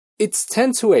It's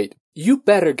 10 to 8. You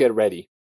better get ready.